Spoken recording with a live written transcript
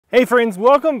Hey friends,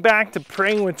 welcome back to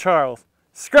Praying with Charles.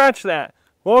 Scratch that.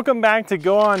 Welcome back to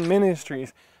Go On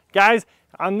Ministries. Guys,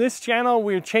 on this channel,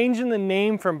 we're changing the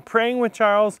name from Praying with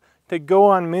Charles to Go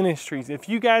On Ministries. If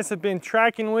you guys have been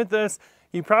tracking with us,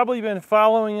 you've probably been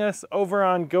following us over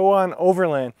on Go On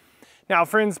Overland. Now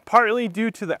friends, partly due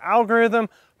to the algorithm,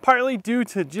 partly due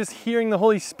to just hearing the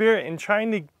Holy Spirit and trying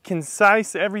to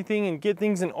concise everything and get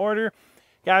things in order,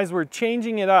 guys, we're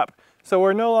changing it up. So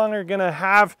we're no longer gonna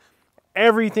have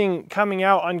everything coming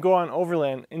out on Go On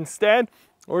Overland. Instead,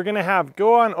 we're gonna have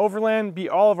Go On Overland be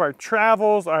all of our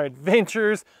travels, our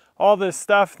adventures, all this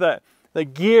stuff, that the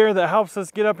gear that helps us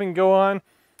get up and go on,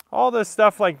 all this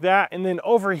stuff like that. And then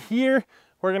over here,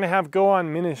 we're gonna have Go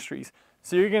On Ministries.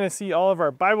 So you're gonna see all of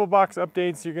our Bible box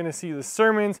updates, you're gonna see the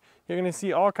sermons, you're gonna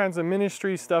see all kinds of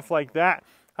ministry stuff like that.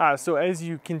 So as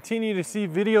you continue to see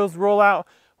videos roll out,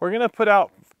 we're gonna put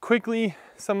out quickly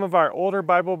some of our older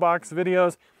Bible box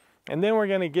videos, and then we're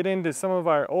going to get into some of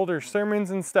our older sermons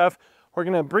and stuff. We're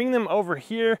going to bring them over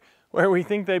here where we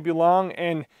think they belong.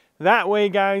 And that way,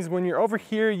 guys, when you're over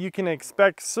here, you can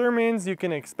expect sermons, you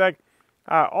can expect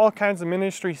all kinds of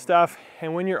ministry stuff.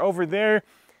 And when you're over there,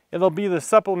 it'll be the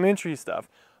supplementary stuff.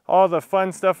 All the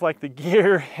fun stuff like the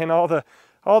gear and all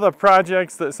the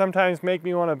projects that sometimes make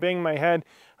me want to bang my head.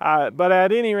 But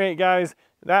at any rate, guys,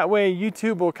 that way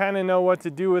YouTube will kind of know what to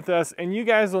do with us and you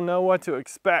guys will know what to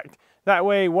expect. That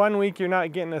way, one week you're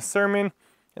not getting a sermon,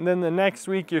 and then the next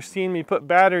week you're seeing me put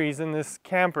batteries in this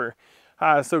camper.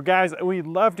 So guys, we'd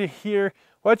love to hear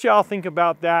what y'all think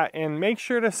about that, and make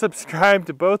sure to subscribe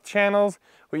to both channels.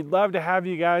 We'd love to have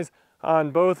you guys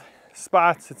on both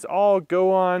spots. It's all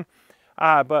Go On,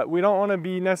 but we don't want to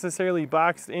be necessarily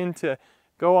boxed into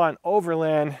Go On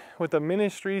Overland with the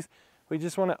ministries. We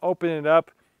just want to open it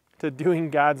up to doing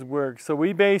God's work. So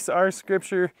we base our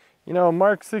scripture, you know,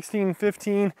 Mark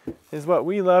 16:15 is what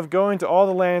we love, going to all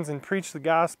the lands and preach the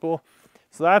gospel.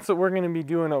 So that's what we're going to be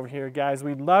doing over here, guys.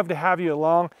 We'd love to have you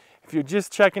along. If you're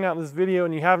just checking out this video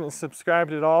and you haven't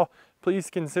subscribed at all, please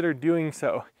consider doing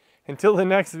so. Until the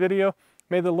next video,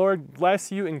 may the Lord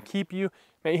bless you and keep you.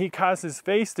 May He cause His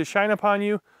face to shine upon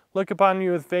you, look upon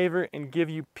you with favor, and give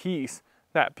you peace.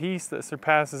 That peace that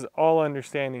surpasses all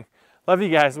understanding. Love you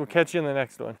guys. We'll catch you in the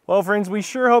next one. Well, friends, we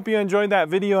sure hope you enjoyed that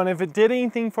video. And if it did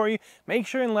anything for you, make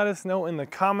sure and let us know in the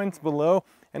comments below.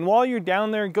 And while you're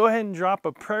down there, go ahead and drop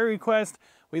a prayer request.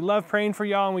 We love praying for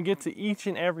y'all, and we get to each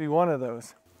and every one of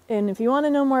those. And if you want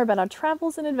to know more about our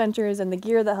travels and adventures and the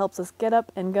gear that helps us get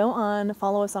up and go on,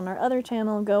 follow us on our other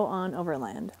channel, Go On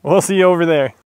Overland. We'll see you over there.